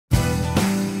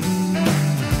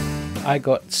I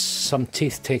got some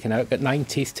teeth taken out, got 9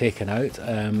 teeth taken out,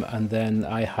 and then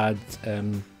I had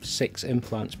 6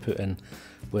 implants put in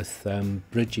with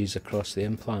bridges across the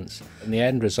implants. And the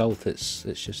end result, it's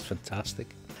just fantastic.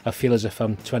 I feel as if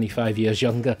I'm 25 years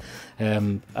younger,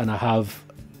 and I have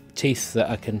teeth that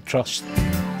I can trust.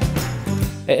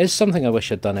 It is something I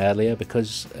wish I'd done earlier,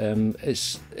 because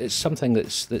it's something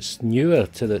that's newer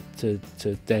to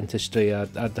dentistry. I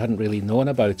hadn't really known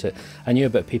about it. I knew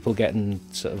about people getting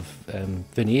sort of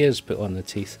veneers put on the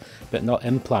teeth, but not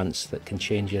implants that can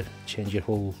change your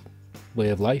whole way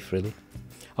of life, really.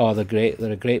 Oh, they're great.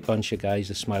 They're a great bunch of guys,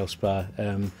 the Smile Spa.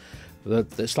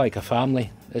 It's like a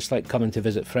family. It's like coming to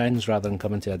visit friends rather than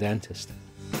coming to a dentist.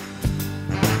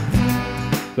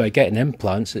 By getting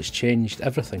implants, it's changed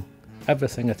everything.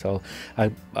 Everything at all.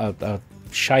 I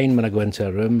shine when I go into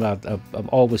a room. I'm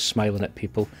always smiling at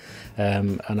people,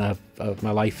 and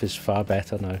my life is far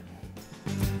better now.